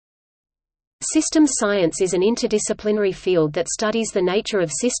Systems science is an interdisciplinary field that studies the nature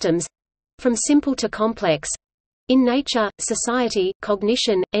of systems—from simple to complex—in nature, society,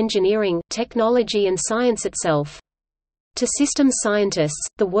 cognition, engineering, technology and science itself. To systems scientists,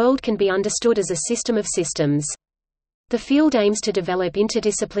 the world can be understood as a system of systems. The field aims to develop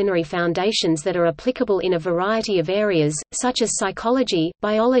interdisciplinary foundations that are applicable in a variety of areas, such as psychology,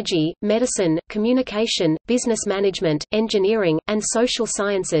 biology, medicine, communication, business management, engineering, and social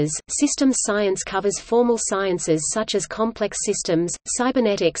sciences. Systems science covers formal sciences such as complex systems,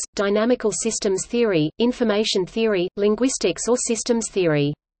 cybernetics, dynamical systems theory, information theory, linguistics, or systems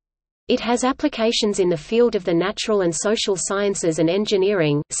theory. It has applications in the field of the natural and social sciences and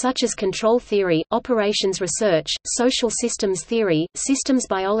engineering, such as control theory, operations research, social systems theory, systems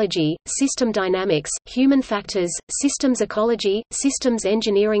biology, system dynamics, human factors, systems ecology, systems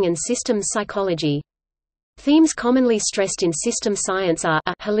engineering and systems psychology. Themes commonly stressed in system science are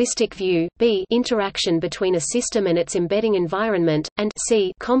a holistic view, b interaction between a system and its embedding environment, and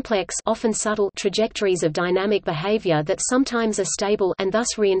c complex, often subtle trajectories of dynamic behavior that sometimes are stable and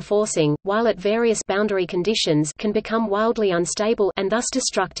thus reinforcing, while at various boundary conditions can become wildly unstable and thus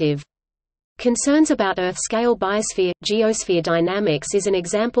destructive. Concerns about Earth-scale biosphere-geosphere dynamics is an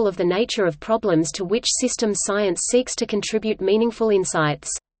example of the nature of problems to which systems science seeks to contribute meaningful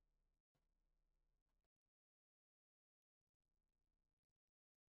insights.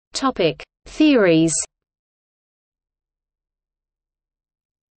 Theories.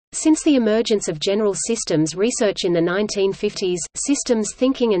 Since the emergence of general systems research in the 1950s, systems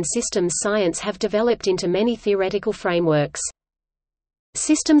thinking and systems science have developed into many theoretical frameworks.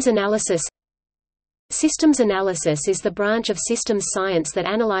 Systems analysis. Systems analysis is the branch of systems science that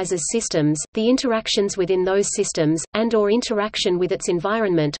analyzes systems, the interactions within those systems, and/or interaction with its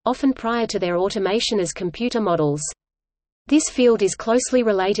environment, often prior to their automation as computer models. This field is closely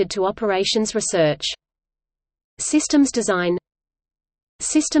related to operations research. Systems design.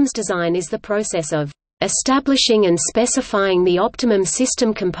 Systems design is the process of establishing and specifying the optimum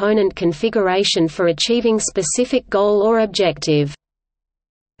system component configuration for achieving specific goal or objective.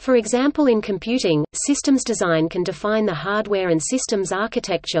 For example, in computing, systems design can define the hardware and systems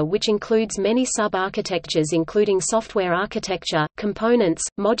architecture, which includes many sub-architectures including software architecture, components,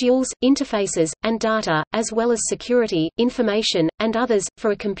 modules, interfaces, and data, as well as security, information, and others,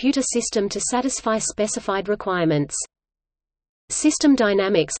 for a computer system to satisfy specified requirements. System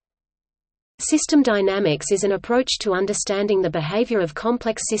dynamics. System dynamics is an approach to understanding the behavior of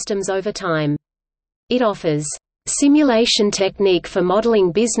complex systems over time. It offers simulation technique for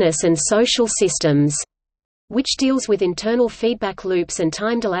modeling business and social systems, which deals with internal feedback loops and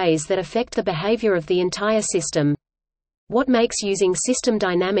time delays that affect the behavior of the entire system. What makes using system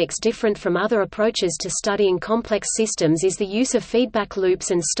dynamics different from other approaches to studying complex systems is the use of feedback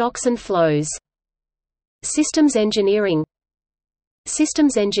loops and stocks and flows. Systems engineering.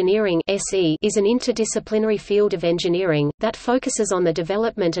 Systems engineering (SE) is an interdisciplinary field of engineering that focuses on the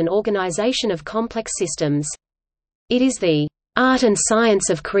development and organization of complex systems. It is the art and science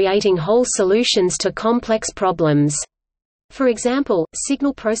of creating whole solutions to complex problems. For example,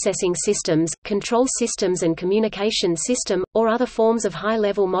 signal processing systems, control systems and communication system, or other forms of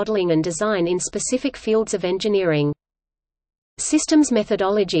high-level modeling and design in specific fields of engineering. Systems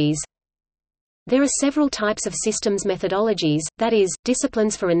methodologies. There are several types of systems methodologies, that is,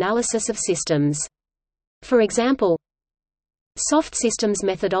 disciplines for analysis of systems. For example, soft systems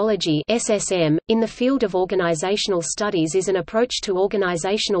methodology (SSM) in the field of organizational studies is an approach to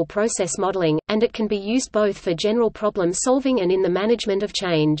organizational process modeling, and it can be used both for general problem solving and in the management of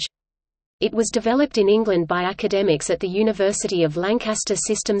change. It was developed in England by academics at the University of Lancaster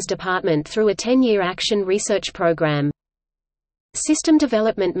Systems Department through a 10-year action research program. System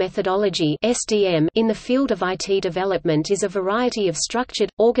development methodology (SDM) in the field of IT development is a variety of structured,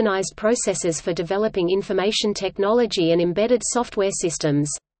 organized processes for developing information technology and embedded software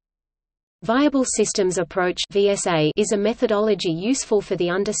systems. Viable systems approach (VSA) is a methodology useful for the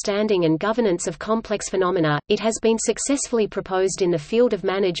understanding and governance of complex phenomena. It has been successfully proposed in the field of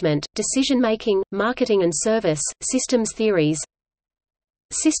management, decision-making, marketing and service, systems theories.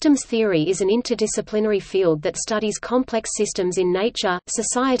 Systems theory is an interdisciplinary field that studies complex systems in nature,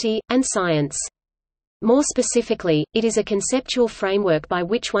 society, and science. More specifically, it is a conceptual framework by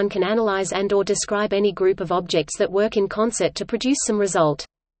which one can analyze and/or describe any group of objects that work in concert to produce some result.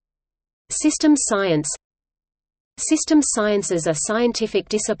 Systems science. Systems sciences are scientific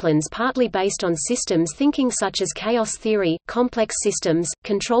disciplines partly based on systems thinking such as chaos theory, complex systems,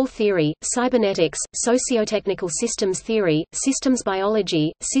 control theory, cybernetics, sociotechnical systems theory, systems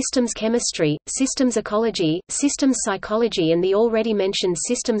biology, systems chemistry, systems ecology, systems psychology and the already mentioned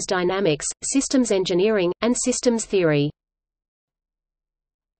systems dynamics, systems engineering, and systems theory.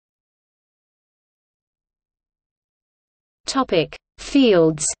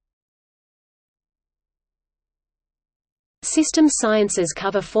 Fields. Systems sciences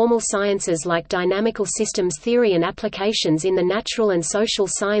cover formal sciences like dynamical systems theory and applications in the natural and social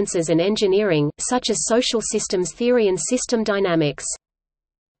sciences and engineering, such as social systems theory and system dynamics.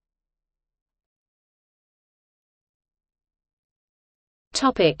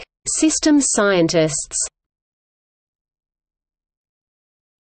 Systems scientists.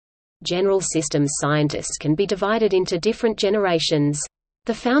 General systems scientists can be divided into different generations.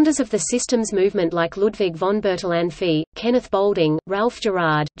 The founders of the systems movement like Ludwig von Bertalanffy, Kenneth Boulding, Ralph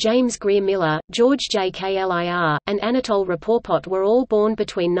Gerard, James Greer Miller, George J. Klir, and Anatole Rapoport were all born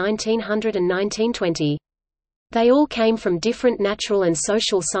between 1900 and 1920. They all came from different natural and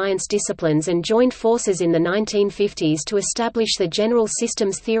social science disciplines and joined forces in the 1950s to establish the general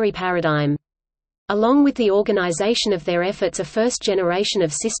systems theory paradigm. Along with the organization of their efforts, a first generation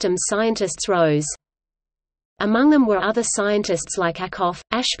of systems scientists rose. Among them were other scientists like Ackoff,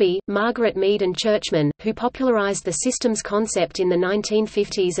 Ashby, Margaret Mead and Churchman, who popularized the systems concept in the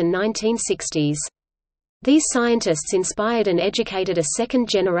 1950s and 1960s. These scientists inspired and educated a second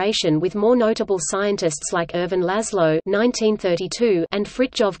generation with more notable scientists like Ervin Laszlo (1932) and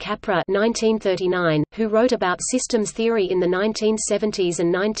Fritjof Capra (1939), who wrote about systems theory in the 1970s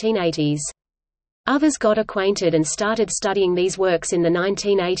and 1980s. Others got acquainted and started studying these works in the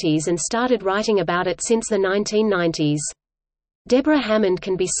 1980s and started writing about it since the 1990s. Deborah Hammond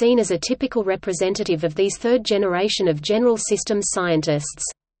can be seen as a typical representative of these third generation of general systems scientists.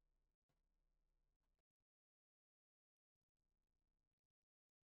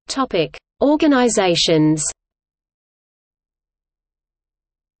 Topic: Organizations.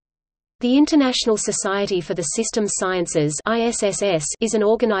 The International Society for the Systems Sciences (ISSS) is an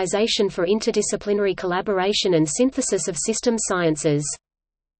organization for interdisciplinary collaboration and synthesis of systems sciences.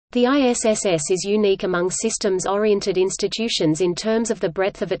 The ISSS is unique among systems-oriented institutions in terms of the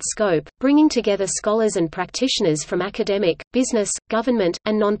breadth of its scope, bringing together scholars and practitioners from academic, business, government,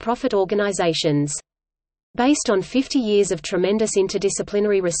 and non-profit organizations. Based on 50 years of tremendous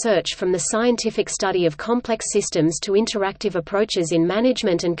interdisciplinary research from the scientific study of complex systems to interactive approaches in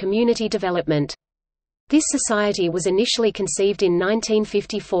management and community development. This society was initially conceived in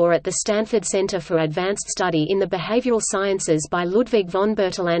 1954 at the Stanford Center for Advanced Study in the Behavioral Sciences by Ludwig von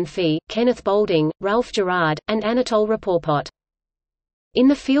Bertalanffy, Kenneth Boulding, Ralph Gerard, and Anatole Rapoport. In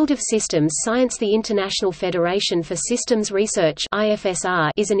the field of systems science, the International Federation for Systems Research (IFSR)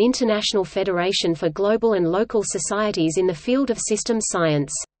 is an international federation for global and local societies in the field of systems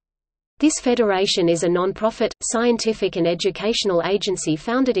science. This federation is a non-profit, scientific and educational agency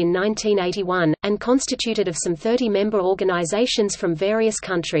founded in 1981, and constituted of some 30 member organizations from various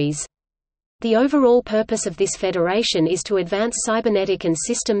countries. The overall purpose of this federation is to advance cybernetic and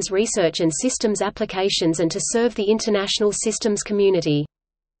systems research and systems applications and to serve the international systems community.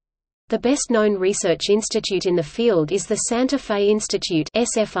 The best-known research institute in the field is the Santa Fe Institute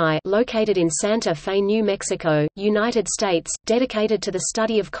 (SFI), located in Santa Fe, New Mexico, United States, dedicated to the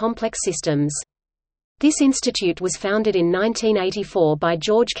study of complex systems. This institute was founded in 1984 by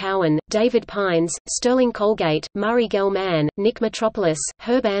George Cowan, David Pines, Sterling Colgate, Murray Gell-Mann, Nick Metropolis,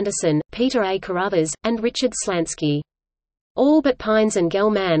 Herb Anderson, Peter A. Carruthers, and Richard Slansky. All but Pines and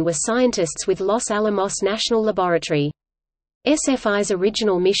Gell-Mann were scientists with Los Alamos National Laboratory. SFI's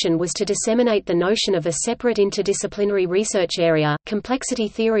original mission was to disseminate the notion of a separate interdisciplinary research area, complexity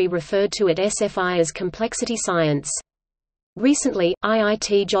theory, referred to at SFI as complexity science. Recently,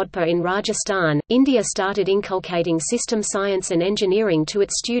 IIT Jodhpur in Rajasthan, India started inculcating system science and engineering to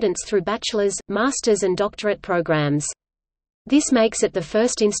its students through bachelor's, master's and doctorate programs. This makes it the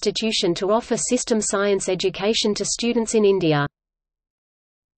first institution to offer system science education to students in India.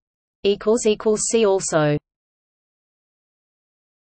 See also